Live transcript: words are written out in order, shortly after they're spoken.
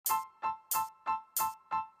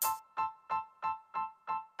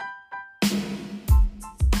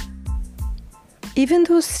Even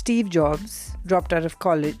though Steve Jobs dropped out of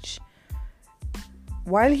college,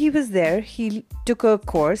 while he was there, he took a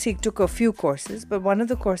course. He took a few courses, but one of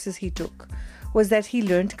the courses he took was that he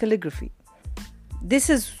learned calligraphy. This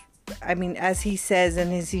is, as he says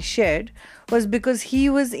and as he shared, was because he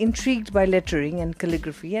was intrigued by lettering and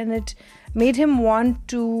calligraphy, and it made him want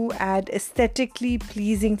to add aesthetically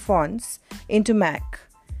pleasing fonts into Mac,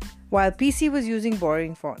 while PC was using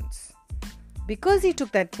boring fonts. Because he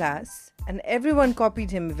took that class, and everyone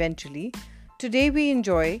copied him eventually, today we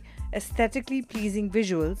enjoy aesthetically pleasing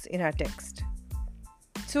visuals in our text.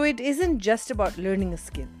 So it isn't just about learning a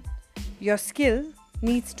skill. Your skill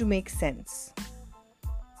needs to make sense.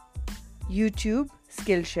 YouTube,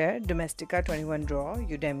 Skillshare, Domestika, 21Draw,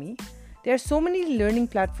 Udemy. There are so many learning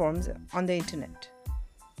platforms on the internet.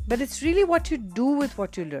 But it's really what you do with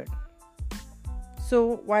what you learn.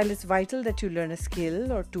 So while it's vital that you learn a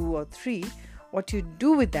skill or two or three, what you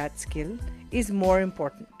do with that skill is more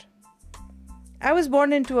important. I was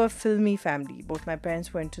born into a filmy family. Both my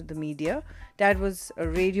parents were into the media. Dad was a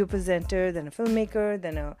radio presenter, then a filmmaker,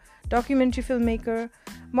 then a documentary filmmaker.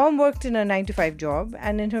 Mom worked in a 9-to-5 job,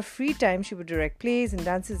 and in her free time she would direct plays and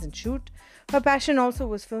dances and shoot. Her passion also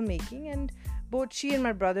was filmmaking, and both she and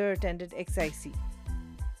my brother attended XIC.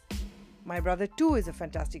 My brother too is a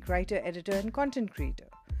fantastic writer, editor and content creator.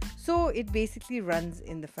 So it basically runs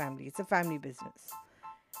in the family. It's a family business.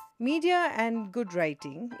 Media and good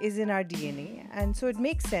writing is in our DNA, and so it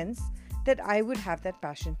makes sense that I would have that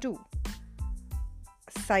passion too.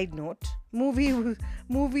 Side note,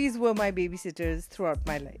 movies were my babysitters throughout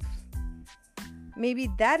my life. Maybe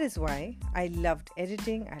that is why I loved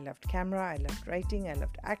editing, I loved camera, I loved writing, I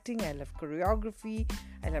loved acting, I loved choreography,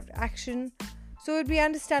 I loved action. So it would be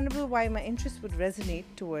understandable why my interest would resonate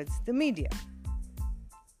towards the media.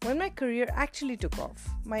 When my career actually took off,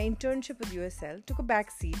 my internship with USL took a back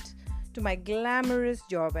seat to my glamorous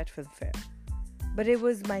job at Filmfare. But it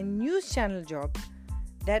was my news channel job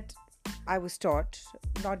that I was taught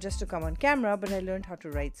not just to come on camera, but I learned how to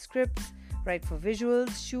write scripts, write for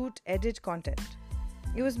visuals, shoot, edit content.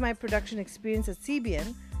 It was my production experience at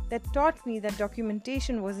CBN that taught me that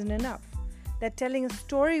documentation wasn't enough, that telling a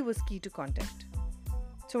story was key to content.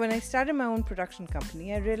 So when I started my own production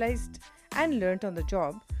company, I realized and learned on the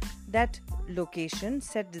job that location,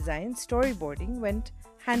 set design, storyboarding went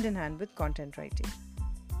hand in hand with content writing.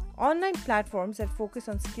 Online platforms that focus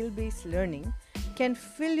on skill-based learning can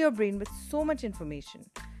fill your brain with so much information,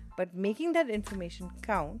 but making that information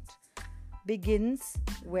count begins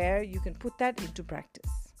where you can put that into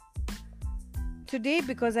practice. Today,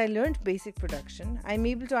 because I learned basic production, I'm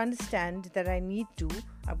able to understand that I need to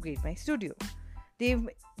upgrade my studio.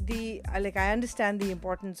 I understand the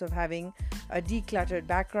importance of having a decluttered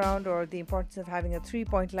background, or the importance of having a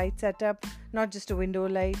 3-point light setup, not just a window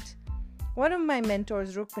light. One of my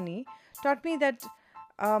mentors, Rukmini, taught me that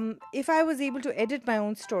if I was able to edit my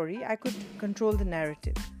own story, I could control the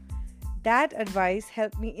narrative. That advice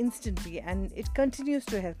helped me instantly, and it continues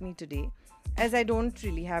to help me today, as I don't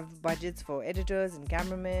really have budgets for editors and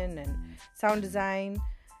cameramen and sound design.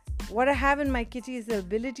 What I have in my kitty is the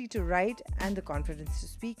ability to write and the confidence to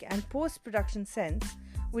speak, and post-production sense,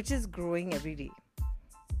 which is growing every day.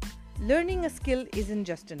 Learning a skill isn't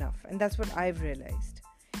just enough, and that's what I've realized.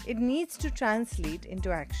 It needs to translate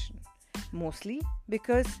into action, mostly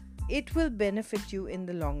because it will benefit you in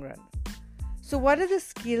the long run. So what are the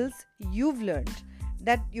skills you've learned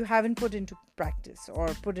that you haven't put into practice or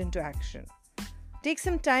put into action? Take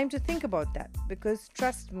some time to think about that, because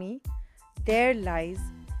trust me, there lies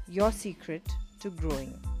your secret to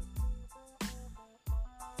growing.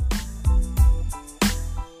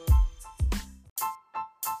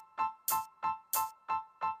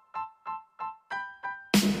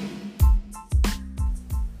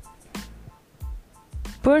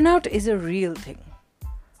 Burnout is a real thing.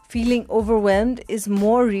 Feeling overwhelmed is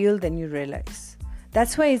more real than you realize.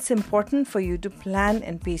 That's why it's important for you to plan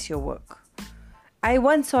and pace your work. I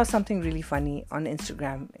once saw something really funny on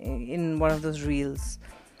Instagram in one of those reels.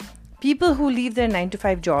 People who leave their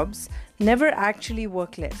 9-to-5 jobs never actually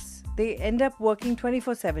work less. They end up working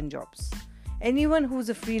 24/7 jobs. Anyone who's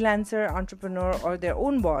a freelancer, entrepreneur, or their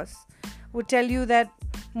own boss would tell you that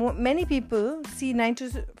many people see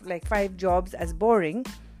 9-to-5 jobs as boring,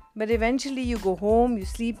 but eventually you go home, you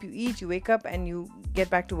sleep, you eat, you wake up, and you get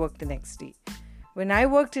back to work the next day. When I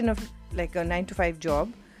worked in a 9-to-5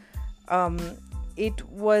 job, it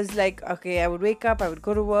was like, okay, I would wake up, I would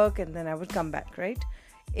go to work, and then I would come back, right?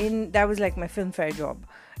 That was like my Filmfare job.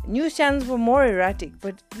 News channels were more erratic,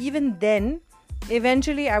 but even then,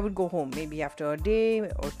 eventually I would go home, maybe after a day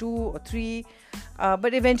or 2 or 3,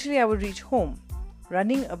 but eventually I would reach home.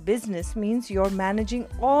 running a business means you're managing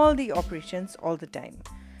all the operations all the time.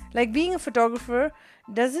 Like being a photographer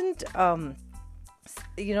doesn't,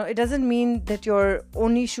 it doesn't mean that you're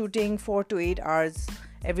only shooting 4 to 8 hours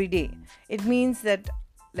every day. It means that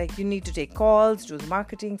like you need to take calls, do the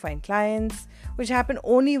marketing, find clients, which happen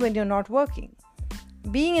only when you're not working.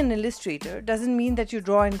 Being an illustrator doesn't mean that you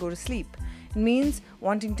draw and go to sleep. It means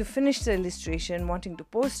wanting to finish the illustration, wanting to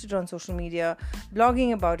post it on social media,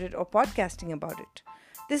 blogging about it, or podcasting about it.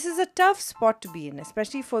 This is a tough spot to be in,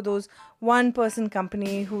 especially for those one-person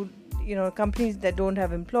companies that don't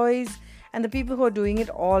have employees, and the people who are doing it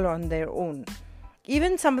all on their own.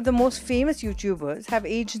 Even some of the most famous YouTubers have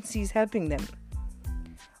agencies helping them.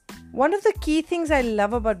 One of the key things I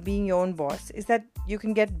love about being your own boss is that you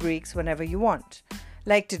can get breaks whenever you want.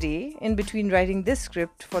 Like today, in between writing this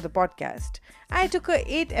script for the podcast, I took a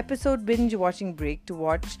 8-episode binge watching break to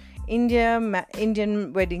watch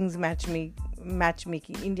Indian Weddings Matchmaking,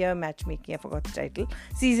 India Matchmaking, I forgot the title,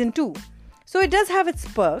 Season 2. So it does have its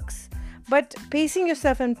perks, but pacing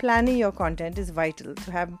yourself and planning your content is vital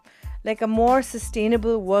to have like a more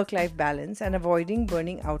sustainable work-life balance and avoiding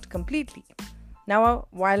burning out completely. Now,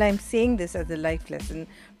 while I'm saying this as a life lesson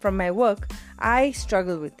from my work, I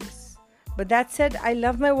struggle with this. But that said, I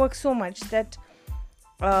love my work so much that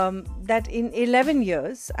in 11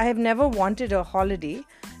 years, I have never wanted a holiday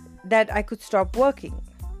that I could stop working.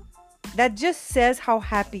 That just says how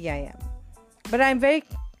happy I am. But I'm very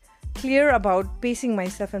clear about pacing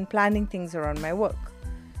myself and planning things around my work.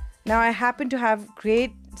 Now, I happen to have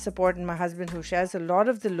great support in my husband who shares a lot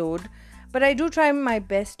of the load, but I do try my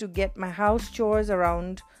best to get my house chores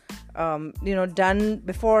around, done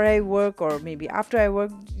before I work or maybe after I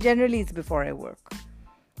work. Generally, it's before I work.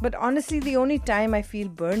 But honestly, the only time I feel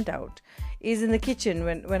burnt out is in the kitchen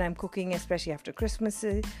when I'm cooking, especially after Christmas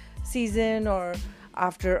season or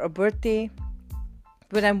after a birthday,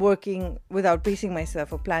 when I'm working without pacing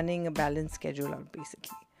myself or planning a balanced schedule out,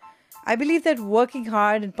 basically. I believe that working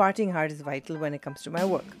hard and partying hard is vital when it comes to my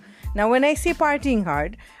work. Now, when I say partying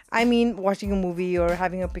hard, I mean watching a movie or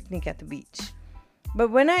having a picnic at the beach. But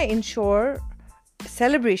when I ensure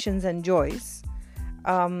celebrations and joys,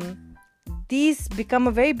 these become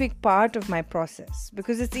a very big part of my process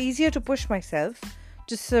because it's easier to push myself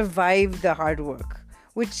to survive the hard work,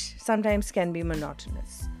 which sometimes can be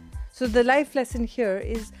monotonous. So the life lesson here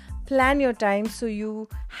is plan your time so you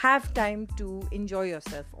have time to enjoy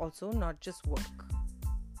yourself also, not just work.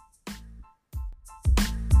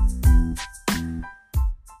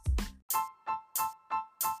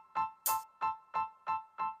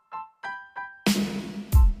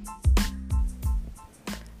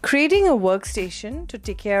 Creating a workstation to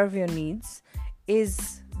take care of your needs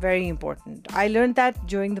is very important. I learned that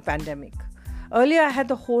during the pandemic. Earlier, I had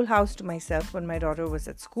the whole house to myself when my daughter was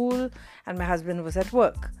at school and my husband was at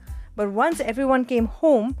work. But once everyone came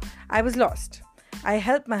home, I was lost. I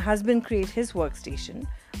helped my husband create his workstation.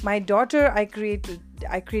 My daughter, I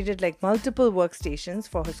created like multiple workstations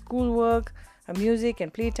for her schoolwork, her music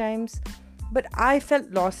and playtimes. But I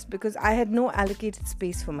felt lost because I had no allocated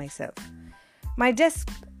space for myself. My desk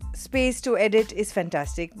space to edit is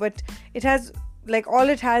fantastic, but it has all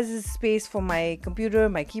it has is space for my computer,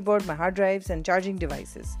 my keyboard, my hard drives and charging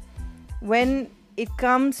devices. When it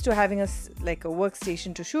comes to having a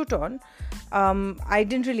workstation to shoot on, I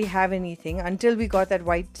didn't really have anything until we got that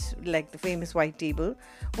white, the famous white table,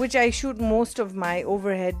 which I shoot most of my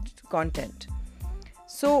overhead content.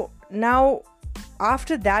 So now,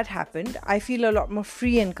 after that happened, I feel a lot more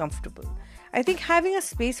free and comfortable. I think having a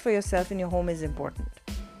space for yourself in your home is important.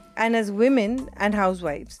 And as women and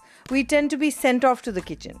housewives, we tend to be sent off to the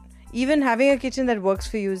kitchen. Even having a kitchen that works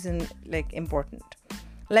for you is important.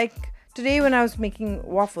 Like today when I was making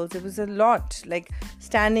waffles, it was a lot,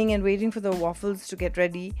 standing and waiting for the waffles to get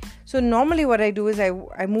ready. So normally what I do is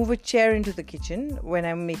I move a chair into the kitchen when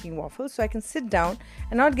I'm making waffles so I can sit down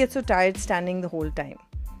and not get so tired standing the whole time.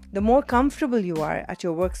 The more comfortable you are at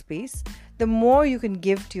your workspace, the more you can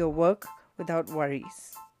give to your work without worries.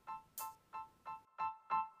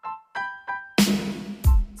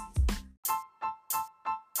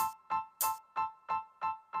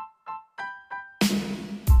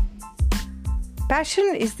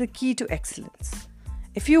 Passion is the key to excellence.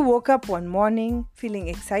 If you woke up one morning feeling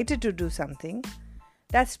excited to do something,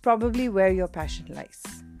 that's probably where your passion lies.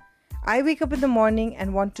 I wake up in the morning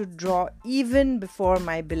and want to draw even before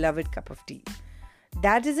my beloved cup of tea.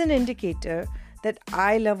 That is an indicator that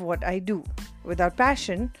I love what I do. Without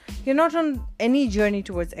passion, you're not on any journey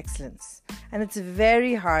towards excellence. And it's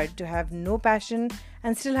very hard to have no passion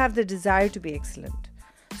and still have the desire to be excellent.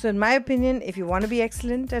 So in my opinion, if you want to be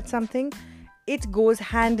excellent at something, it goes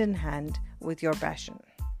hand in hand with your passion.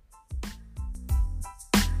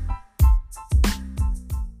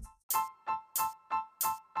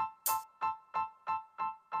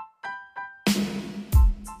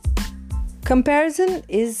 Comparison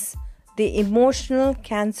is the emotional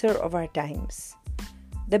cancer of our times.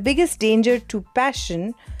 The biggest danger to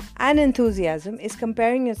passion and enthusiasm is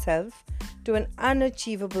comparing yourself to an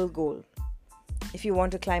unachievable goal. If you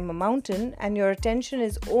want to climb a mountain and your attention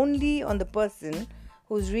is only on the person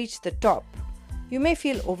who's reached the top, you may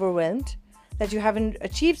feel overwhelmed that you haven't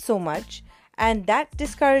achieved so much, and that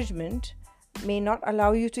discouragement may not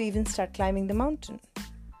allow you to even start climbing the mountain.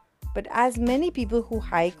 But as many people who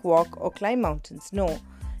hike, walk, or climb mountains know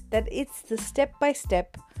that it's the step by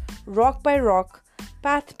step, rock by rock,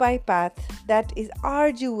 path by path that is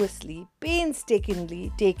arduously,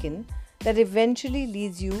 painstakingly taken that eventually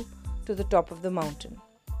leads you to the top of the mountain.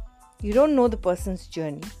 You don't know the person's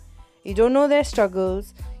journey. You don't know their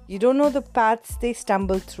struggles. You don't know the paths they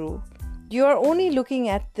stumbled through. You are only looking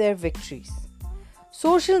at their victories.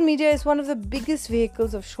 Social media is one of the biggest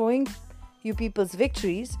vehicles of showing you people's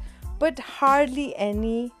victories, but hardly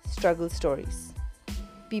any struggle stories.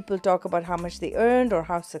 People talk about how much they earned or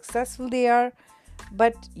how successful they are,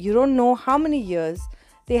 but you don't know how many years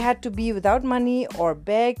they had to be without money or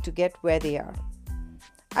beg to get where they are.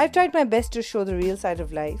 I've tried my best to show the real side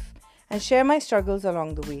of life and share my struggles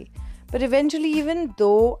along the way, but eventually, even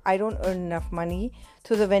though I don't earn enough money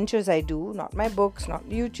through the ventures I do, not my books, not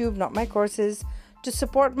YouTube, not my courses, to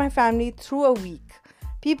support my family through a week,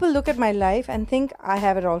 people look at my life and think I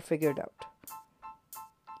have it all figured out.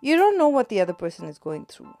 You don't know what the other person is going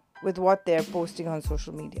through with what they're posting on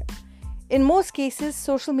social media. In most cases,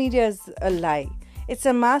 social media is a lie. It's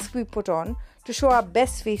a mask we put on to show our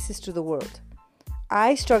best faces to the world.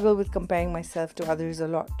 I struggle with comparing myself to others a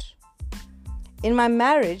lot. In my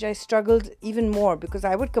marriage, I struggled even more because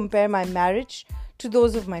I would compare my marriage to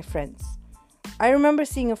those of my friends. I remember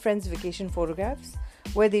seeing a friend's vacation photographs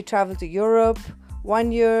where they traveled to Europe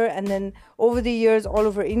 1 year and then over the years all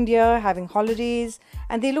over India having holidays,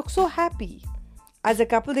 and they looked so happy. As a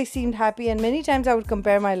couple, they seemed happy, and many times I would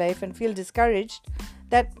compare my life and feel discouraged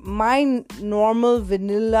that my normal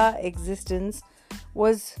vanilla existence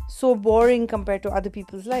was so boring compared to other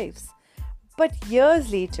people's lives. But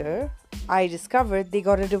years later, I discovered they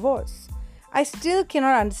got a divorce. I still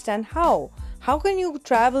cannot understand how. How can you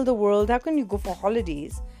travel the world? How can you go for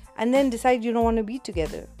holidays and then decide you don't want to be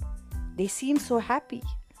together? They seem so happy.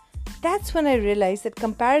 That's when I realized that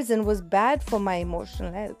comparison was bad for my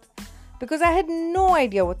emotional health, because I had no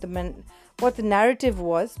idea what the narrative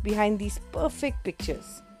was behind these perfect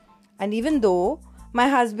pictures. And even though my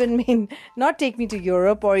husband may not take me to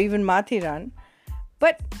Europe or even Mathiran,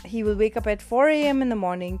 but he will wake up at 4 a.m. in the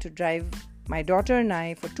morning to drive my daughter and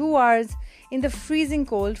I for 2 hours in the freezing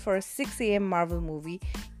cold for a 6 a.m. Marvel movie,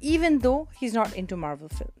 even though he's not into Marvel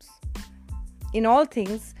films. In all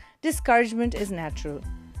things, discouragement is natural.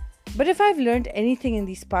 But if I've learned anything in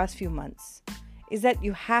these past few months, is that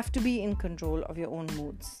you have to be in control of your own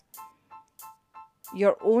moods.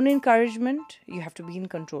 Your own encouragement, you have to be in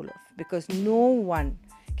control of, because no one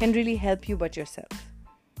can really help you but yourself.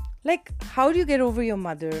 Like, how do you get over your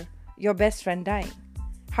mother, your best friend dying?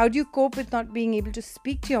 How do you cope with not being able to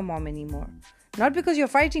speak to your mom anymore? Not because you're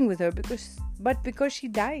fighting with her, but because she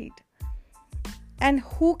died. And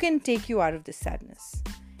who can take you out of this sadness?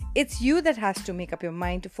 It's you that has to make up your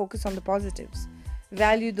mind to focus on the positives.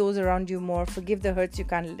 Value those around you more. Forgive the hurts you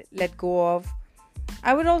can't let go of.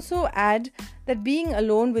 I would also add that being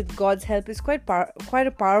alone with God's help is quite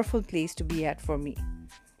a powerful place to be at for me.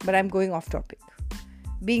 But I'm going off topic.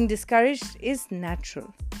 Being discouraged is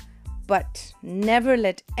natural. But never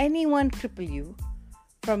let anyone cripple you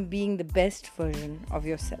from being the best version of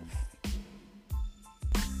yourself.